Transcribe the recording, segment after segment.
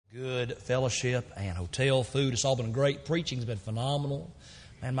Good fellowship and hotel food. It's all been great. Preaching's been phenomenal.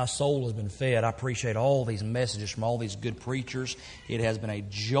 Man, my soul has been fed. I appreciate all these messages from all these good preachers. It has been a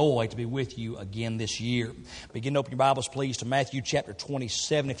joy to be with you again this year. Begin to open your Bibles, please, to Matthew chapter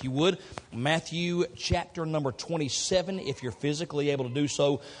 27, if you would. Matthew chapter number 27, if you're physically able to do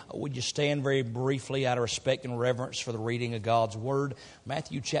so, would you stand very briefly out of respect and reverence for the reading of God's Word?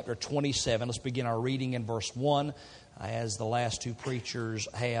 Matthew chapter 27, let's begin our reading in verse 1. As the last two preachers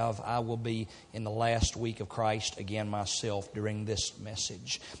have, I will be in the last week of Christ again myself during this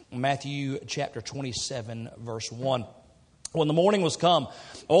message. Matthew chapter 27, verse 1. When the morning was come,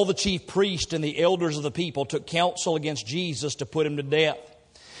 all the chief priests and the elders of the people took counsel against Jesus to put him to death.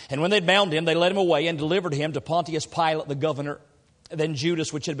 And when they'd bound him, they led him away and delivered him to Pontius Pilate the governor. Then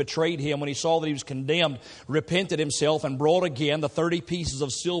Judas, which had betrayed him, when he saw that he was condemned, repented himself and brought again the 30 pieces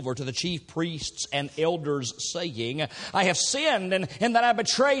of silver to the chief priests and elders, saying, I have sinned in that I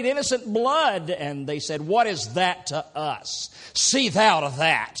betrayed innocent blood. And they said, what is that to us? See thou to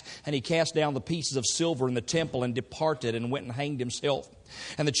that. And he cast down the pieces of silver in the temple and departed and went and hanged himself.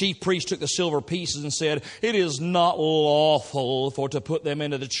 And the chief priest took the silver pieces and said, it is not lawful for to put them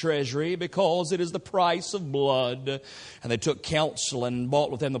into the treasury, because it is the price of blood. And they took counsel and bought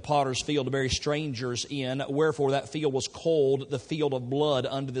with them the potter's field to bury strangers in, wherefore that field was called the field of blood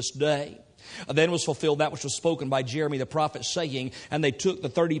unto this day. Then was fulfilled that which was spoken by Jeremy the prophet, saying, and they took the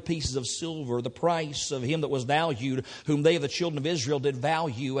 30 pieces of silver, the price of him that was valued, whom they of the children of Israel did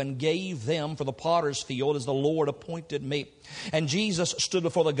value, and gave them for the potter's field, as the Lord appointed me. And Jesus stood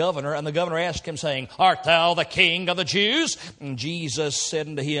before the governor, and the governor asked him, saying, art thou the king of the Jews? And Jesus said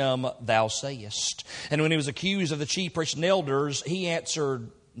unto him, thou sayest. And when he was accused of the chief priests and elders, he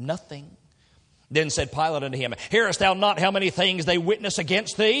answered nothing. Then said Pilate unto him, hearest thou not how many things they witness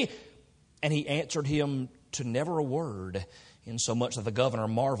against thee? And he answered him to never a word, insomuch that the governor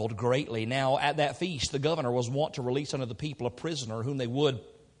marveled greatly. Now at that feast the governor was wont to release unto the people a prisoner whom they would.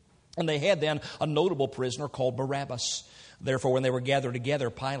 And they had then a notable prisoner called Barabbas. Therefore when they were gathered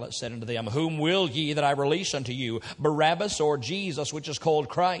together, Pilate said unto them, whom will ye that I release unto you, Barabbas or Jesus, which is called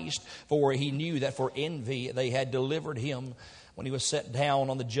Christ? For he knew that for envy they had delivered him. When he was set down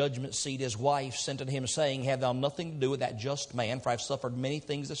on the judgment seat, his wife sent unto him, saying, have thou nothing to do with that just man, for I have suffered many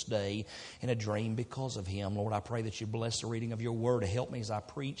things this day in a dream because of him. Lord, I pray that you bless the reading of your word. Help me as I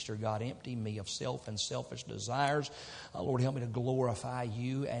preach. Dear God, empty me of self and selfish desires. Lord, help me to glorify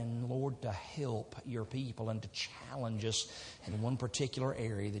you, and Lord, to help your people and to challenge us in one particular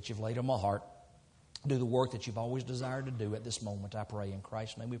area that you've laid on my heart. Do the work that you've always desired to do at this moment, I pray. In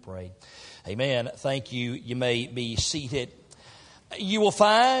Christ's name we pray. Amen. Thank you. You may be seated. You will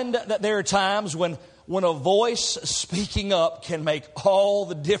find that there are times when a voice speaking up can make all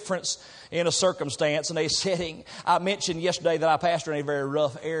the difference in a circumstance and a setting. I mentioned yesterday that I pastor in a very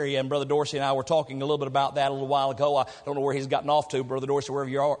rough area, and Brother Dorsey and I were talking a little bit about that a little while ago. I don't know where he's gotten off to, Brother Dorsey, wherever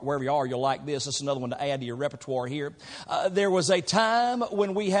you are, you'll like this. This is another one to add to your repertoire here. There was a time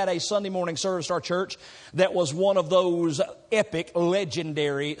when we had a Sunday morning service at our church that was one of those epic,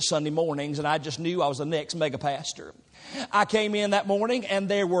 legendary Sunday mornings, and I just knew I was the next mega pastor. I came in that morning and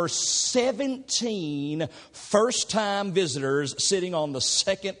there were 17 first-time visitors sitting on the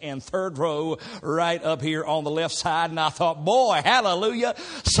second and third row right up here on the left side. And I thought, boy, hallelujah,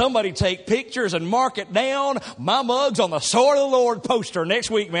 somebody take pictures and mark it down. My mug's on the Sword of the Lord poster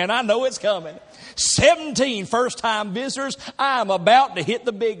next week, man. I know it's coming. 17 first-time visitors. I'm about to hit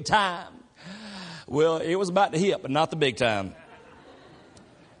the big time. Well, it was about to hit, but not the big time.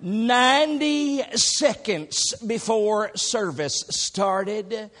 90 seconds before service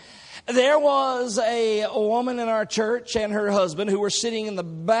started, there was a woman in our church and her husband who were sitting in the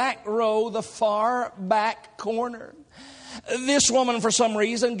back row, the far back corner. This woman, for some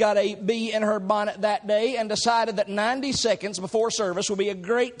reason, got a bee in her bonnet that day and decided that 90 seconds before service would be a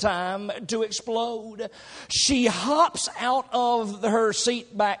great time to explode. She hops out of her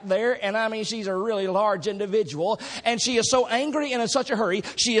seat back there, and I mean, she's a really large individual, and she is so angry and in such a hurry,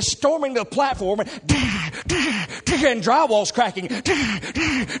 she is storming the platform, and drywall's cracking,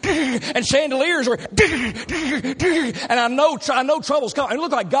 and chandeliers are, and I know trouble's coming. It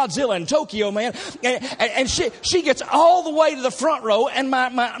looked like Godzilla in Tokyo, man, and she gets all the way to the front row, and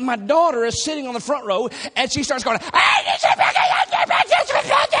my daughter is sitting on the front row, and she starts going, I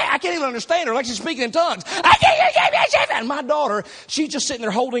can't even understand her, like she's speaking in tongues. And my daughter, she's just sitting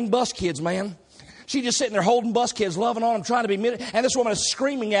there holding bus kids, man. She's just sitting there holding bus kids, loving on them, trying to be mid. And this woman is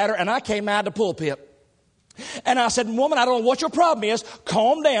screaming at her, and I came out of the pulpit. And I said, woman, I don't know what your problem is.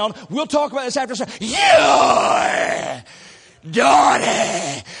 Calm down. We'll talk about this after. Your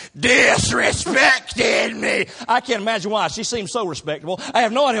daughter disrespected me. I can't imagine why. She seems so respectable. I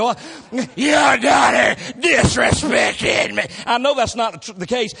have no idea why. Your daughter disrespected me. I know that's not the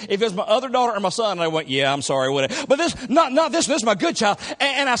case. If it's my other daughter or my son, I went, yeah, I'm sorry. But this, not this. This is my good child.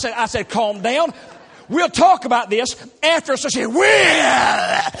 And I said, calm down. We'll talk about this after. So she said,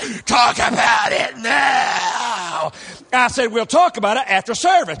 we'll talk about it now. I said, we'll talk about it after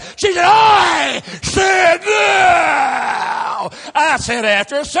service. She said, I said now. I said,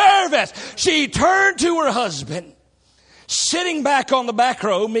 after service. She turned to her husband, sitting back on the back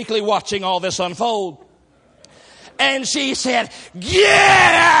row, meekly watching all this unfold. And she said,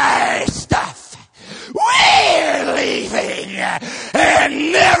 get our stuff. We're leaving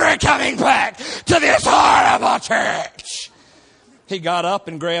and never coming back to this horrible church. He got up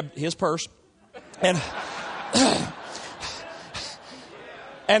and grabbed his purse and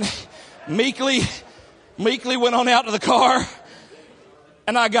meekly went on out to the car.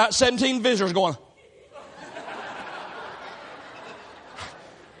 And I got 17 visitors going.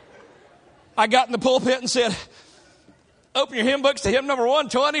 I got in the pulpit and said, open your hymn books to hymn number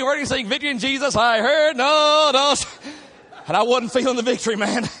 120. Where do you sing Victory in Jesus? I heard no. And I wasn't feeling the victory,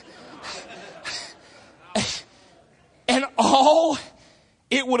 man. And all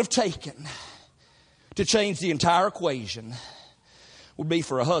it would have taken to change the entire equation would be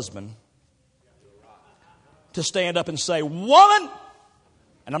for a husband to stand up and say, woman,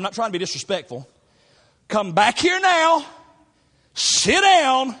 and I'm not trying to be disrespectful, come back here now, sit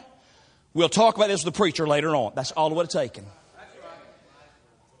down. We'll talk about this with the preacher later on. That's all it would have taken.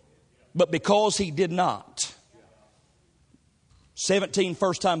 But because he did not, 17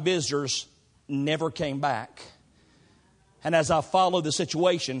 first-time visitors never came back. And as I followed the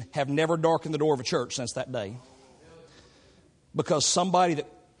situation, have never darkened the door of a church since that day. Because somebody that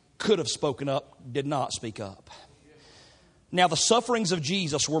could have spoken up did not speak up. Now, the sufferings of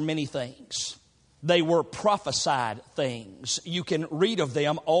Jesus were many things. They were prophesied things. You can read of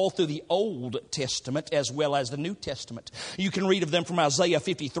them all through the Old Testament as well as the New Testament. You can read of them from Isaiah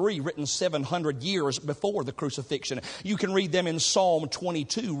 53, written 700 years before the crucifixion. You can read them in Psalm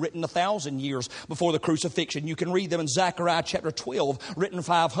 22, written 1,000 years before the crucifixion. You can read them in Zechariah chapter 12, written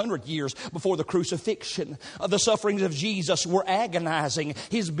 500 years before the crucifixion. The sufferings of Jesus were agonizing.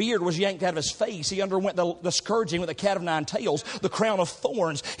 His beard was yanked out of his face. He underwent the scourging with the cat of nine tails, the crown of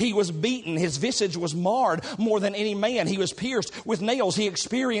thorns. He was beaten. His visage was marred more than any man. He was pierced with nails. He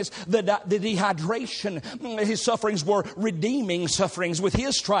experienced the dehydration. His sufferings were redeeming sufferings. With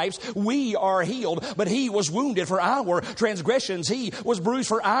his stripes we are healed, but he was wounded for our transgressions. He was bruised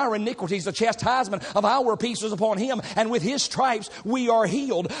for our iniquities. The chastisement of our peace was upon him, and with his stripes we are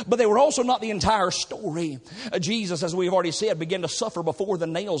healed. But they were also not the entire story. Jesus, as we've already said, began to suffer before the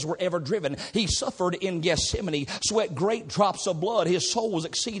nails were ever driven. He suffered in Gethsemane, sweat great drops of blood. His soul was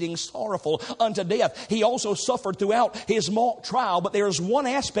exceeding sorrowful unto death. He also suffered throughout his mock trial, but there is one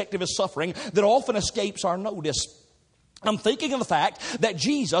aspect of his suffering that often escapes our notice. I'm thinking of the fact that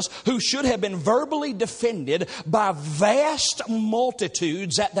Jesus, who should have been verbally defended by vast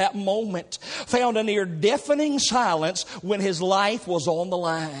multitudes at that moment, found a near deafening silence when his life was on the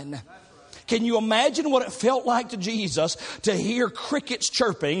line. Can you imagine what it felt like to Jesus to hear crickets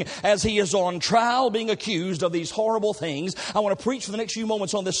chirping as he is on trial being accused of these horrible things? I want to preach for the next few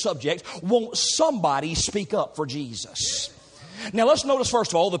moments on this subject. Won't somebody speak up for Jesus? Now let's notice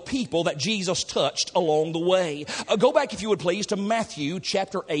first of all the people that Jesus touched along the way. Go back, if you would please, to Matthew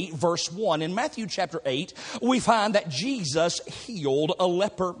chapter 8 verse 1. In Matthew chapter 8 we find that Jesus healed a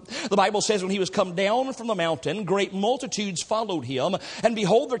leper. The Bible says when he was come down from the mountain, great multitudes followed him, and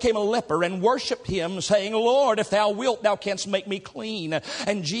behold, there came a leper and worshipped him, saying, Lord, if thou wilt, thou canst make me clean.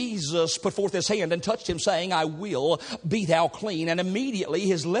 And Jesus put forth his hand and touched him, saying, I will, be thou clean. And immediately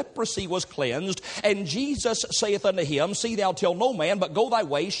his leprosy was cleansed. And Jesus saith unto him, See thou tell no man, but go thy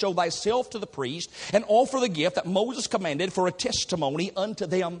way, show thyself to the priest, and offer the gift that Moses commanded for a testimony unto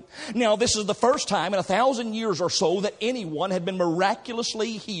them. Now, this is the first time in 1,000 years or so that anyone had been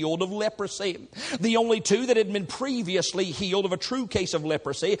miraculously healed of leprosy. The only two that had been previously healed of a true case of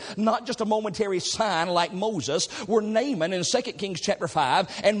leprosy, not just a momentary sign like Moses, were Naaman in 2 Kings chapter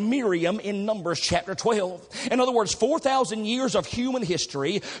 5 and Miriam in Numbers chapter 12. In other words, 4,000 years of human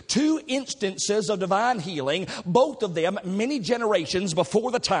history, two instances of divine healing, both of them many generations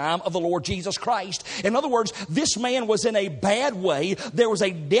before the time of the Lord Jesus Christ. In other words, this man was in a bad way. There was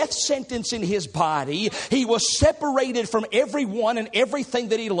a death sentence in his body. He was separated from everyone and everything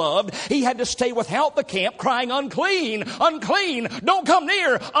that he loved. He had to stay without the camp crying, unclean, unclean, don't come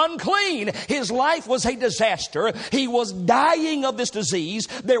near, unclean. His life was a disaster. He was dying of this disease.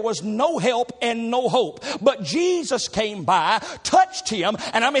 There was no help and no hope. But Jesus came by, touched him,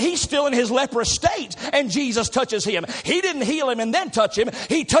 and he's still in his leprous state, and Jesus touches him. He didn't heal him and then touch him.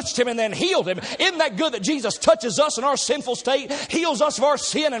 He touched him and then healed him. Isn't that good that Jesus touches us in our sinful state, heals us of our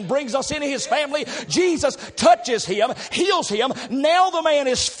sin, and brings us into his family? Jesus touches him, heals him. Now the man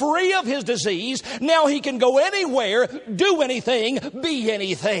is free of his disease. Now he can go anywhere, do anything, be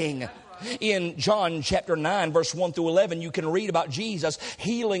anything. In John chapter 9, verse 1 through 11, you can read about Jesus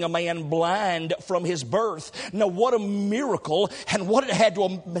healing a man blind from his birth. Now, what a miracle, and what it had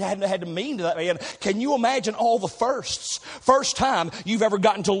to mean to that man. Can you imagine all the firsts? First time you've ever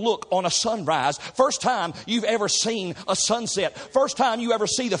gotten to look on a sunrise. First time you've ever seen a sunset. First time you ever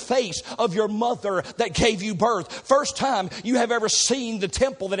see the face of your mother that gave you birth. First time you have ever seen the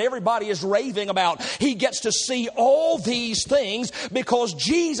temple that everybody is raving about. He gets to see all these things because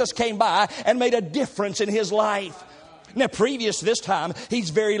Jesus came by and made a difference in his life. Now, previous to this time, he's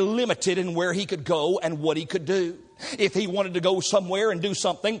very limited in where he could go and what he could do. If he wanted to go somewhere and do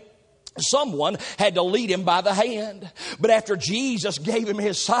something, someone had to lead him by the hand. But after Jesus gave him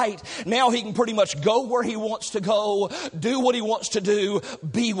his sight, now he can pretty much go where he wants to go, do what he wants to do,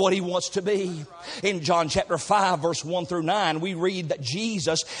 be what he wants to be. In John chapter 5, verse 1 through 9, we read that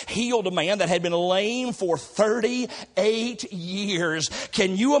Jesus healed a man that had been lame for 38 years.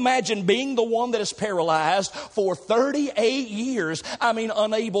 Can you imagine being the one that is paralyzed for 38 years?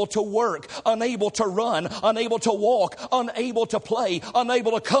 Unable to work, unable to run, unable to walk, unable to play,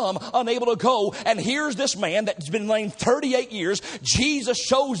 unable to come, unable to go. And here's this man that's been lame 38 years. Jesus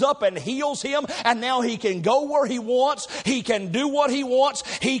shows up and heals him, and now he can go where he wants. He can do what he wants.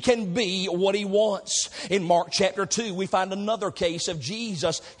 He can be what he wants. In Mark chapter 2, we find another case of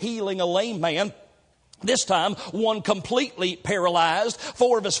Jesus healing a lame man. This time, one completely paralyzed.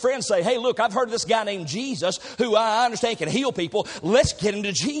 4 of his friends say, hey, look, I've heard of this guy named Jesus who I understand can heal people. Let's get him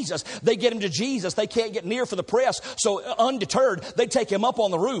to Jesus. They get him to Jesus. They can't get near for the press. So undeterred, they take him up on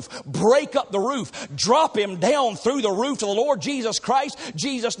the roof, break up the roof, drop him down through the roof to the Lord Jesus Christ.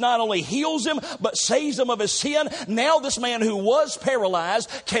 Jesus not only heals him, but saves him of his sin. Now this man who was paralyzed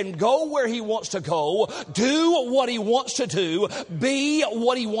can go where he wants to go, do what he wants to do, be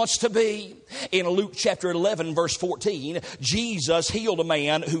what he wants to be. In Luke chapter 11, verse 14, Jesus healed a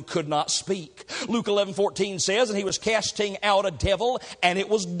man who could not speak. Luke 11:14 says, and he was casting out a devil, and it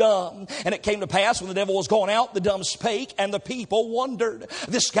was dumb. And it came to pass, when the devil was gone out, the dumb spake, and the people wondered.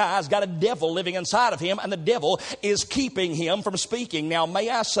 This guy's got a devil living inside of him, and the devil is keeping him from speaking. Now, may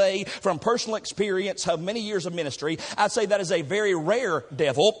I say, from personal experience of many years of ministry, I'd say that is a very rare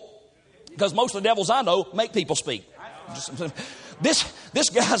devil, because most of the devils I know make people speak. This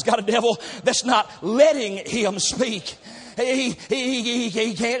guy's got a devil that's not letting him speak.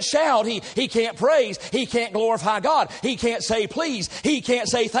 He can't shout. He can't praise. He can't glorify God. He can't say please. He can't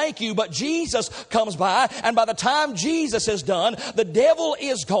say thank you. But Jesus comes by, and by the time Jesus is done, the devil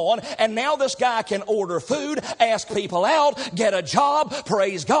is gone, and now this guy can order food, ask people out, get a job,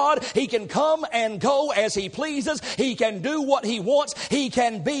 praise God. He can come and go as he pleases. He can do what he wants. He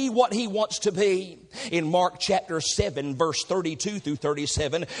can be what he wants to be. In Mark chapter 7, verse 32 through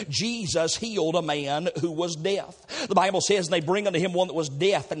 37, Jesus healed a man who was deaf. The Bible says, and they bring unto him one that was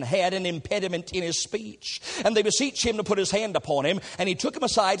deaf and had an impediment in his speech. And they beseech him to put his hand upon him. And he took him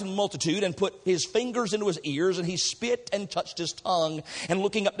aside from the multitude and put his fingers into his ears, and he spit and touched his tongue. And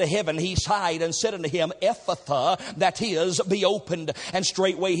looking up to heaven, he sighed and said unto him, Ephphatha, that is, be opened. And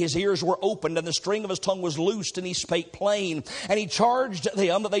straightway his ears were opened, and the string of his tongue was loosed, and he spake plain. And he charged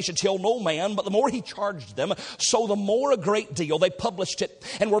them that they should tell no man, but the more he charged them, so the more a great deal they published it,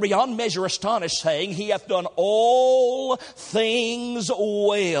 and were beyond measure astonished, saying, He hath done all things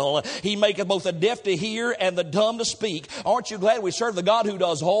well. He maketh both the deaf to hear and the dumb to speak. Aren't you glad we serve the God who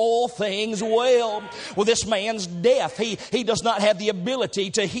does all things well? Well, this man's deaf. He does not have the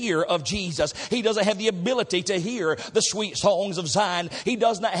ability to hear of Jesus. He doesn't have the ability to hear the sweet songs of Zion. He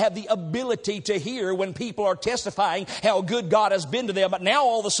does not have the ability to hear when people are testifying how good God has been to them. But now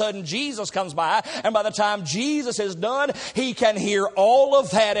all of a sudden Jesus comes by, and by the time Jesus is done, he can hear all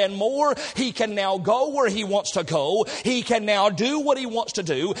of that and more. He can now go where he wants to go. He can now do what he wants to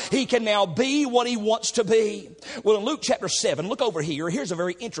do. He can now be what he wants to be. Well, in Luke chapter 7, look over here. Here's a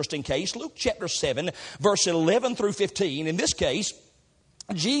very interesting case. Luke chapter 7, verse 11 through 15. In this case,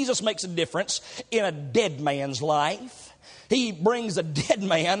 Jesus makes a difference in a dead man's life. He brings a dead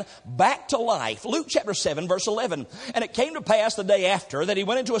man back to life. Luke chapter 7, verse 11. And it came to pass the day after that he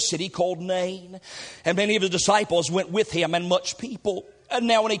went into a city called Nain. And many of his disciples went with him, and much people. And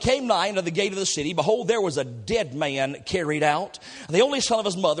now when he came nigh unto the gate of the city, behold, there was a dead man carried out, the only son of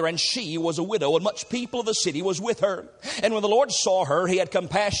his mother, and she was a widow, and much people of the city was with her. And when the Lord saw her, he had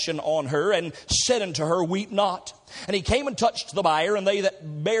compassion on her, and said unto her, Weep not. And he came and touched the bier, and they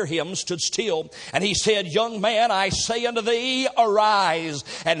that bare him stood still. And he said, Young man, I say unto thee, arise.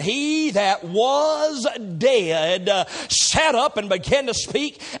 And he that was dead sat up and began to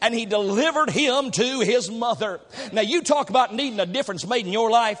speak, and he delivered him to his mother. Now you talk about needing a difference made in your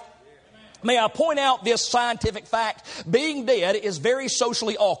life. May I point out this scientific fact? Being dead is very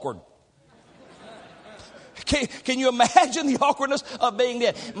socially awkward. Can you imagine the awkwardness of being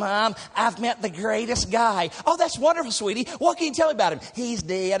dead? Mom, I've met the greatest guy. Oh, that's wonderful, sweetie. What can you tell me about him? He's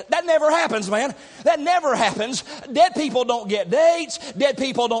dead. That never happens, man. That never happens. Dead people don't get dates. Dead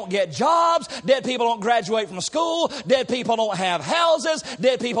people don't get jobs. Dead people don't graduate from school. Dead people don't have houses.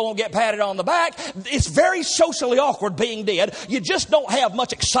 Dead people don't get patted on the back. It's very socially awkward being dead. You just don't have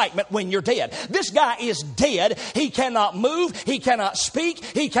much excitement when you're dead. This guy is dead. He cannot move. He cannot speak.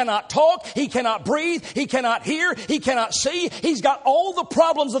 He cannot talk. He cannot breathe. He cannot hear, he cannot see. He's got all the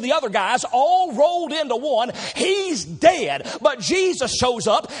problems of the other guys all rolled into one. He's dead. But Jesus shows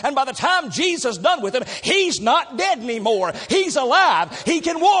up, and by the time Jesus is done with him, he's not dead anymore. He's alive. He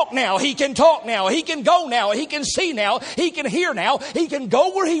can walk now. He can talk now. He can go now. He can see now. He can hear now. He can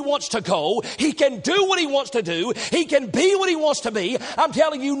go where he wants to go. He can do what he wants to do. He can be what he wants to be. I'm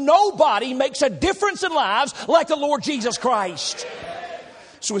telling you, nobody makes a difference in lives like the Lord Jesus Christ.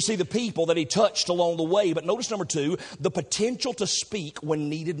 So we see the people that he touched along the way. But notice number 2, the potential to speak when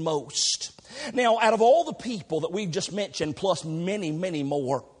needed most. Now, out of all the people that we've just mentioned, plus many, many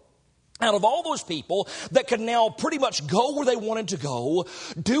more, out of all those people that could now pretty much go where they wanted to go,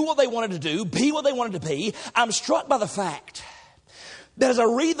 do what they wanted to do, be what they wanted to be, I'm struck by the fact that as I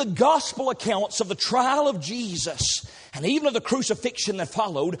read the gospel accounts of the trial of Jesus and even of the crucifixion that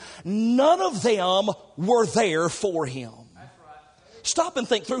followed, none of them were there for him. Stop and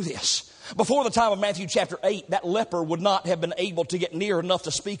think through this. Before the time of Matthew chapter 8, that leper would not have been able to get near enough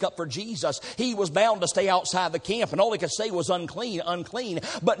to speak up for Jesus. He was bound to stay outside the camp, and all he could say was unclean, unclean.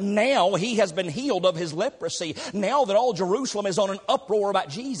 But now he has been healed of his leprosy. Now that all Jerusalem is on an uproar about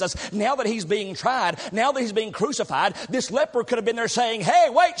Jesus, now that he's being tried, now that he's being crucified, this leper could have been there saying, Hey,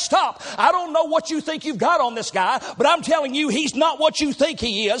 wait, stop. I don't know what you think you've got on this guy, but I'm telling you, he's not what you think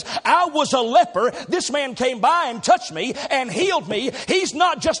he is. I was a leper. This man came by and touched me and healed me. He's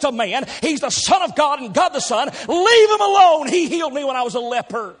not just a man. He's the Son of God and God the Son. Leave him alone. He healed me when I was a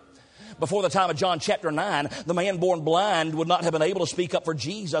leper. Before the time of John chapter 9, the man born blind would not have been able to speak up for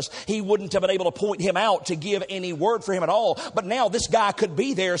Jesus. He wouldn't have been able to point him out to give any word for him at all. But now this guy could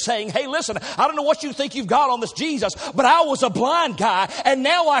be there saying, Hey, listen, I don't know what you think you've got on this Jesus, but I was a blind guy and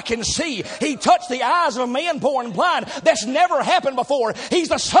now I can see. He touched the eyes of a man born blind. That's never happened before. He's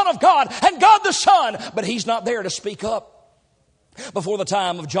the Son of God and God the Son, but he's not there to speak up. Before the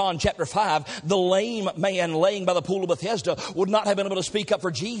time of John chapter 5, the lame man laying by the pool of Bethesda would not have been able to speak up for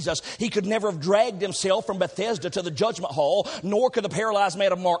Jesus. He could never have dragged himself from Bethesda to the judgment hall, nor could the paralyzed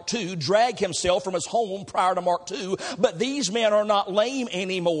man of Mark 2 drag himself from his home prior to Mark 2. But these men are not lame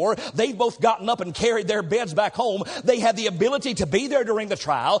anymore. They've both gotten up and carried their beds back home. They had the ability to be there during the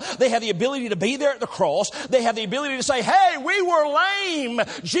trial. They had the ability to be there at the cross. They had the ability to say, Hey, we were lame.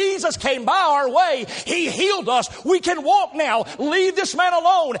 Jesus came by our way. He healed us. We can walk now. Leave this man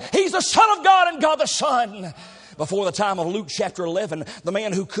alone. He's the Son of God and God the Son. Before the time of Luke chapter 11, the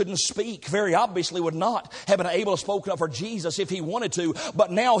man who couldn't speak very obviously would not have been able to speak up for Jesus if he wanted to.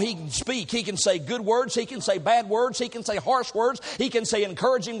 But now he can speak. He can say good words. He can say bad words. He can say harsh words. He can say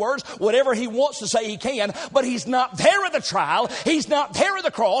encouraging words. Whatever he wants to say, he can. But he's not there at the trial. He's not there at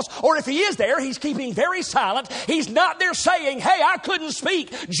the cross. Or if he is there, he's keeping very silent. He's not there saying, Hey, I couldn't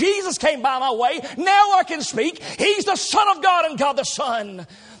speak. Jesus came by my way. Now I can speak. He's the Son of God and God the Son.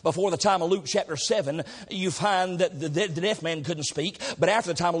 Before the time of Luke chapter 7, you find that the deaf man couldn't speak, but after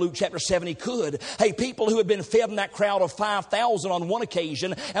the time of Luke chapter 7, he could. Hey, people who had been fed in that crowd of 5,000 on one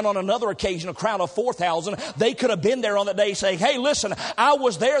occasion, and on another occasion a crowd of 4,000, they could have been there on that day saying, Hey, listen, I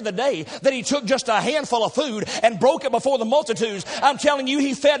was there the day that he took just a handful of food and broke it before the multitudes. I'm telling you,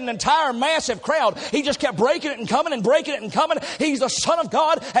 he fed an entire massive crowd. He just kept breaking it and coming and breaking it and coming. He's the Son of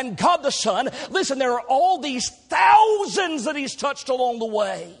God and God the Son. Listen, there are all these thousands that he's touched along the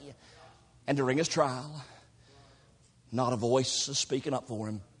way. And during his trial, not a voice is speaking up for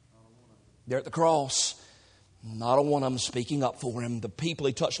him. There at the cross, not a one of them speaking up for him. The people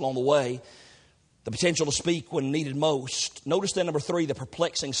he touched along the way, The potential to speak when needed most. Notice then, number 3, the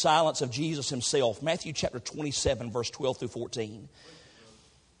perplexing silence of Jesus himself. Matthew chapter 27, verse 12 through 14.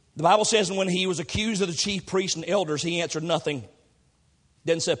 The Bible says, and when he was accused of the chief priests and elders, he answered nothing.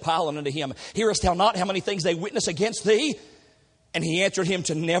 Then said Pilate unto him, hearest thou not how many things they witness against thee? And he answered him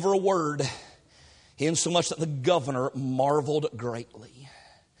to never a word, insomuch that the governor marveled greatly.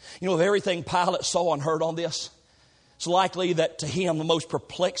 You know, of everything Pilate saw and heard on this, it's likely that to him the most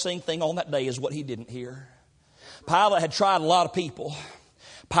perplexing thing on that day is what he didn't hear. Pilate had tried a lot of people.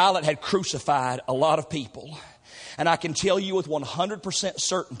 Pilate had crucified a lot of people. And I can tell you with 100%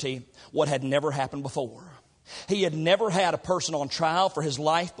 certainty what had never happened before. He had never had a person on trial for his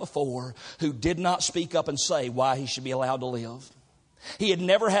life before who did not speak up and say why he should be allowed to live. He had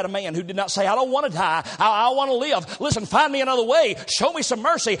never had a man who did not say, I don't want to die. I want to live. Listen, find me another way. Show me some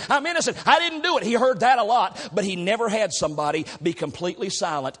mercy. I'm innocent. I didn't do it. He heard that a lot. But he never had somebody be completely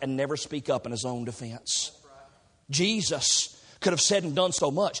silent and never speak up in his own defense. Jesus could have said and done so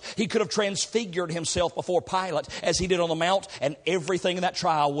much. He could have transfigured himself before Pilate as he did on the Mount, and everything in that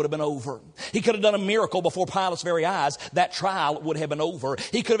trial would have been over. He could have done a miracle before Pilate's very eyes. That trial would have been over.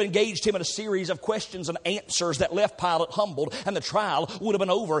 He could have engaged him in a series of questions and answers that left Pilate humbled, and the trial would have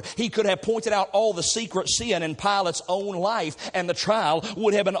been over. He could have pointed out all the secret sin in Pilate's own life, and the trial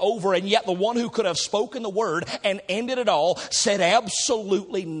would have been over. And yet the one who could have spoken the word and ended it all said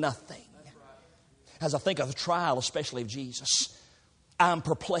absolutely nothing. As I think of the trial, especially of Jesus, I'm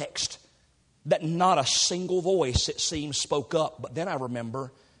perplexed that not a single voice, it seems, spoke up. But then I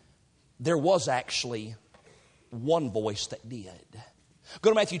remember there was actually one voice that did.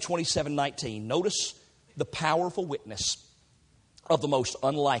 Go to Matthew 27:19. Notice the powerful witness of the most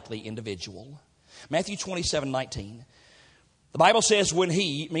unlikely individual. Matthew 27:19. The Bible says, when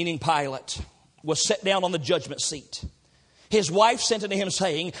he, meaning Pilate, was set down on the judgment seat, his wife sent unto him,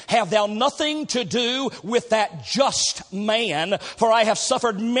 saying, have thou nothing to do with that just man, for I have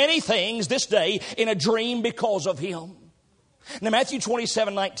suffered many things this day in a dream because of him. Now, Matthew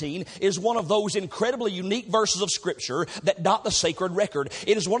 27:19 is one of those incredibly unique verses of Scripture that dot the sacred record.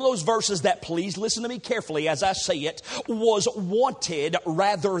 It is one of those verses that, please listen to me carefully as I say it, was wanted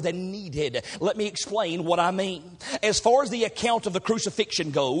rather than needed. Let me explain what I mean. As far as the account of the crucifixion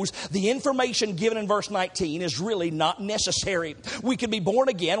goes, the information given in verse 19 is really not necessary. We can be born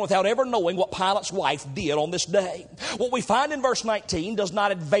again without ever knowing what Pilate's wife did on this day. What we find in verse 19 does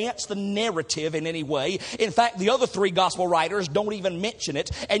not advance the narrative in any way. In fact, the other three gospel writers don't even mention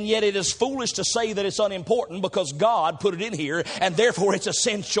it, and yet it is foolish to say that it's unimportant because God put it in here and therefore it's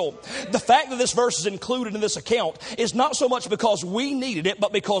essential. The fact that this verse is included in this account is not so much because we needed it,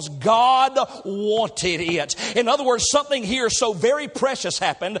 but because God wanted it. In other words, something here so very precious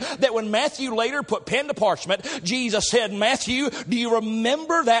happened that when Matthew later put pen to parchment, Jesus said, Matthew, do you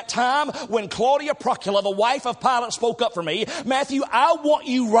remember that time when Claudia Procula, the wife of Pilate, spoke up for me? Matthew, I want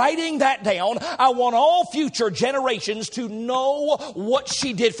you writing that down. I want all future generations to know what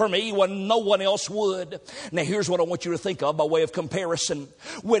she did for me when no one else would. Now here's what I want you to think of by way of comparison.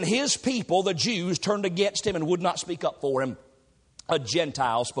 When his people, the Jews, turned against him and would not speak up for him, a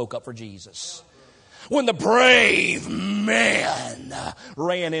Gentile spoke up for Jesus. When the brave man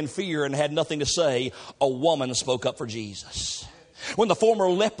ran in fear and had nothing to say, a woman spoke up for Jesus. When the former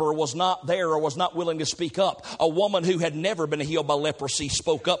leper was not there or was not willing to speak up, a woman who had never been healed by leprosy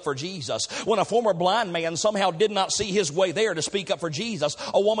spoke up for Jesus. When a former blind man somehow did not see his way there to speak up for Jesus,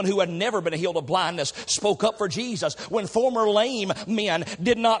 a woman who had never been healed of blindness spoke up for Jesus. When former lame men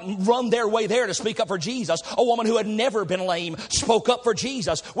did not run their way there to speak up for Jesus, a woman who had never been lame spoke up for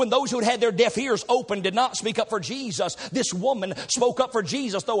Jesus. When those who had had their deaf ears open did not speak up for Jesus, this woman spoke up for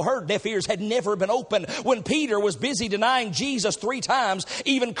Jesus, though her deaf ears had never been open. When Peter was busy denying Jesus 3 times,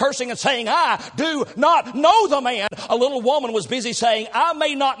 even cursing and saying, I do not know the man, a little woman was busy saying, I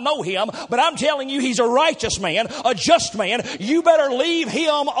may not know him, but I'm telling you he's a righteous man, a just man. You better leave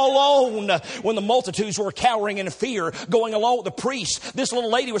him alone. When the multitudes were cowering in fear, going along with the priests, this little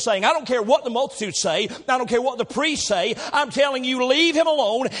lady was saying, I don't care what the multitudes say. I don't care what the priests say. I'm telling you, leave him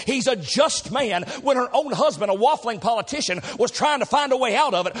alone. He's a just man. When her own husband, a waffling politician, was trying to find a way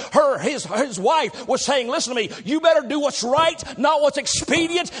out of it, his wife was saying, listen to me, you better do what's right, not what's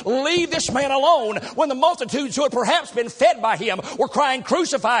expedient. Leave this man alone. When the multitudes who had perhaps been fed by him were crying,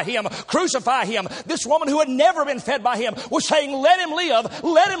 crucify him, crucify him, this woman who had never been fed by him was saying, let him live,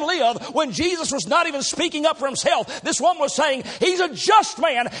 let him live. When Jesus was not even speaking up for himself, this woman was saying, he's a just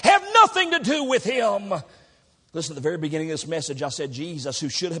man, have nothing to do with him. Listen, at the very beginning of this message, I said Jesus, who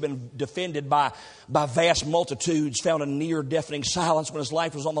should have been defended by vast multitudes, found a near deafening silence when his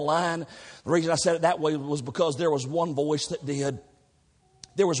life was on the line. The reason I said it that way was because there was one voice that did.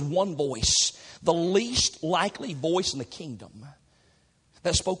 there was one voice, the least likely voice in the kingdom,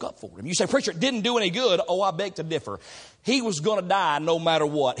 that spoke up for him. You say, preacher, it didn't do any good. Oh, I beg to differ. He was going to die no matter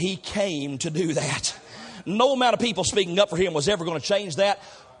what. He came to do that. No amount of people speaking up for him was ever going to change that.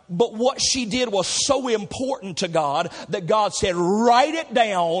 But what she did was so important to God that God said, write it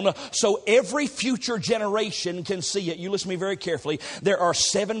down so every future generation can see it. You listen to me very carefully. There are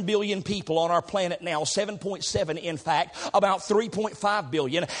 7 billion people on our planet now, 7.7 in fact, about 3.5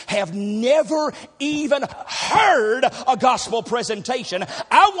 billion have never even heard a gospel presentation.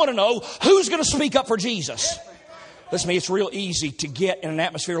 I want to know who's going to speak up for Jesus. Listen to me, it's real easy to get in an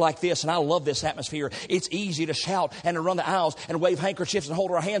atmosphere like this, and I love this atmosphere. It's easy to shout and to run the aisles and wave handkerchiefs and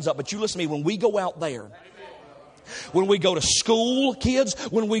hold our hands up. But you listen to me, when we go out there, when we go to school, kids,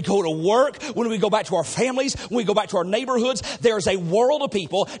 when we go to work, when we go back to our families, when we go back to our neighborhoods, there's a world of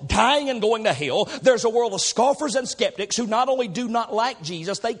people dying and going to hell. There's a world of scoffers and skeptics who not only do not like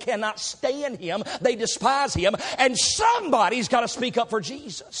Jesus, they cannot stand him, they despise him, and somebody's got to speak up for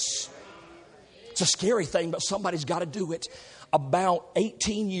Jesus. It's a scary thing, but somebody's got to do it. About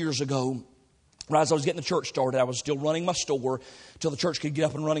 18 years ago, right as I was getting the church started, I was still running my store till the church could get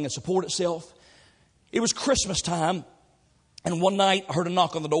up and running and support itself. It was Christmas time, and one night I heard a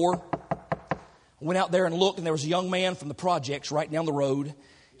knock on the door. I went out there and looked, and there was a young man from the projects right down the road.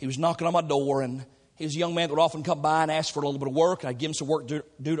 He was knocking on my door, and he was a young man that would often come by and ask for a little bit of work, and I'd give him some work due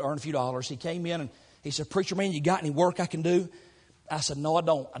to earn a few dollars. He came in, and he said, preacher man, you got any work I can do? I said, no, I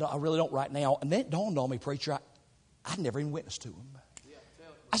don't. I really don't right now. And then it dawned on me, preacher, I'd never even witnessed to him.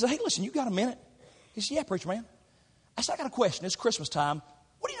 I said, hey, listen, you got a minute? He said, yeah, preacher man. I said, I got a question. It's Christmas time.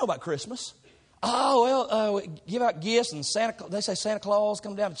 What do you know about Christmas? Oh, well, give out gifts, and they say Santa Claus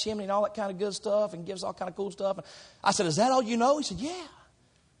comes down the chimney and all that kind of good stuff and gives all kind of cool stuff. And I said, is that all you know? He said, yeah.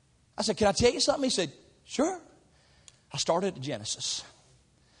 I said, can I tell you something? He said, sure. I started at Genesis.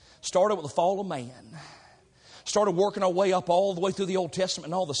 Started with the fall of man. Started working our way up all the way through the Old Testament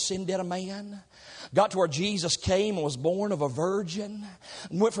and all the sin debt of man. Got to where Jesus came and was born of a virgin.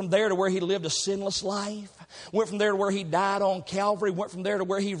 Went from there to where he lived a sinless life. Went from there to where he died on Calvary. Went from there to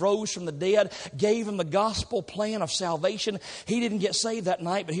where he rose from the dead. Gave him the gospel plan of salvation. He didn't get saved that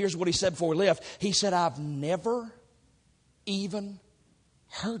night, but here's what he said before he left. He said, I've never even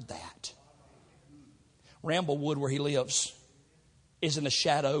heard that. Ramblewood, where he lives, is in the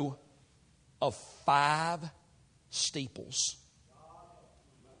shadow of 5 steeples.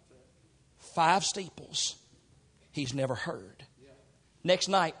 5 steeples he's never heard. Next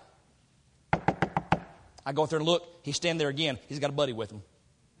night, I go out there and look. He's standing there again. He's got a buddy with him.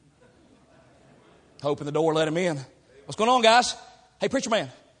 Open the door, let him in. What's going on, guys? Hey, preacher man,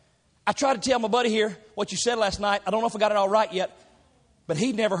 I tried to tell my buddy here what you said last night. I don't know if I got it all right yet, but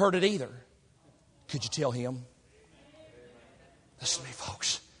he'd never heard it either. Could you tell him? Listen to me,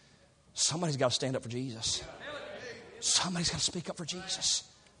 folks. Somebody's got to stand up for Jesus. Somebody's got to speak up for Jesus.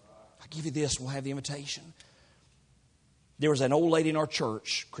 I'll give you this. We'll have the invitation. There was an old lady in our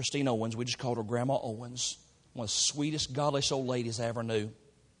church, Christine Owens. We just called her Grandma Owens. One of the sweetest, godliest old ladies I ever knew.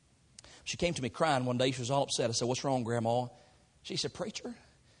 She came to me crying one day. She was all upset. I said, what's wrong, Grandma? She said, preacher,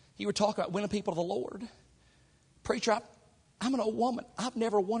 you were talking about winning people to the Lord. Preacher, I'm an old woman. I've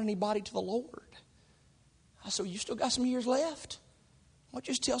never won anybody to the Lord. I said, well, you still got some years left. Why don't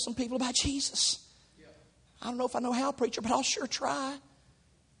you just tell some people about Jesus? I don't know if I know how, preacher, but I'll sure try.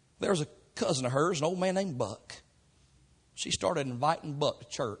 There was a cousin of hers, an old man named Buck. She started inviting Buck to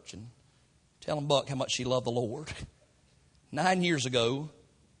church and telling Buck how much she loved the Lord. 9 years ago,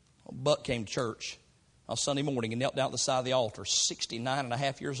 Buck came to church on Sunday morning and knelt down at the side of the altar, 69 and a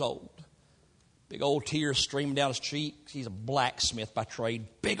half years old. Big old tears streaming down his cheeks. He's a blacksmith by trade.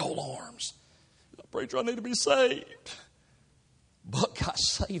 Big old arms. Preacher, I need to be saved. Buck got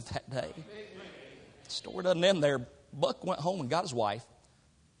saved that day. The story doesn't end there. Buck went home and got his wife.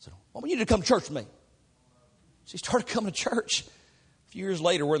 Said, well, we need to come to church with me. She started coming to church. A few years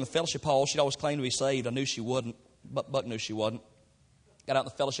later, we're in the fellowship hall. She'd always claimed to be saved. I knew she wouldn't. But Buck knew she wasn't. Got out in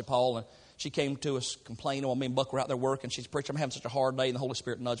the fellowship hall, and she came to us complaining while me and Buck were out there working. She said, preacher, I'm having such a hard day, and the Holy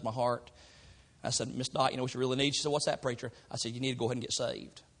Spirit nudged my heart. I said, Miss Dot, you know what you really need? She said, what's that, preacher? I said, you need to go ahead and get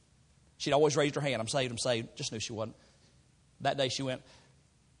saved. She'd always raised her hand. I'm saved, I'm saved. Just knew she wasn't. That day she went,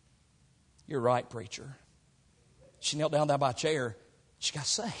 you're right, preacher. She knelt down there by a chair. She got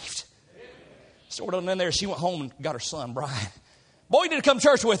saved. Sort of in there, she went home and got her son, Brian. Boy, you need to come to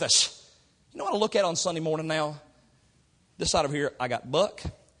church with us. You know what I look at on Sunday morning now? This side of here, I got Buck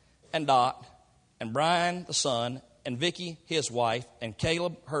and Dot and Brian, the son, and Vicky, his wife, and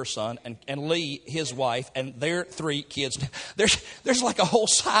Caleb, her son, and Lee, his wife, and their 3 kids. There's like a whole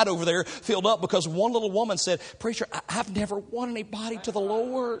side over there filled up because one little woman said, "Preacher, I've never won anybody to the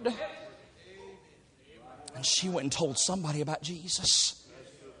Lord." And she went and told somebody about Jesus.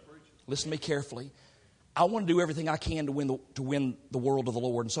 Listen to me carefully. I want to do everything I can to win the world to the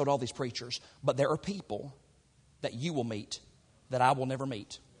Lord, and so do all these preachers. But there are people that you will meet that I will never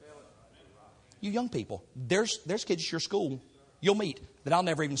meet. You young people, there's kids at your school you'll meet that I'll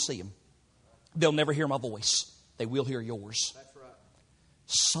never even see them. They'll never hear my voice. They will hear yours. That's right.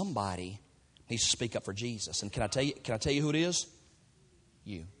 Somebody needs to speak up for Jesus. And can I tell you who it is?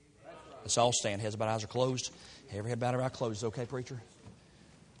 You. Let's all stand. Heads bowed, eyes are closed. Every head bowed, every eye closed. Okay, preacher?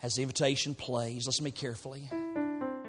 As the invitation plays, listen to me carefully.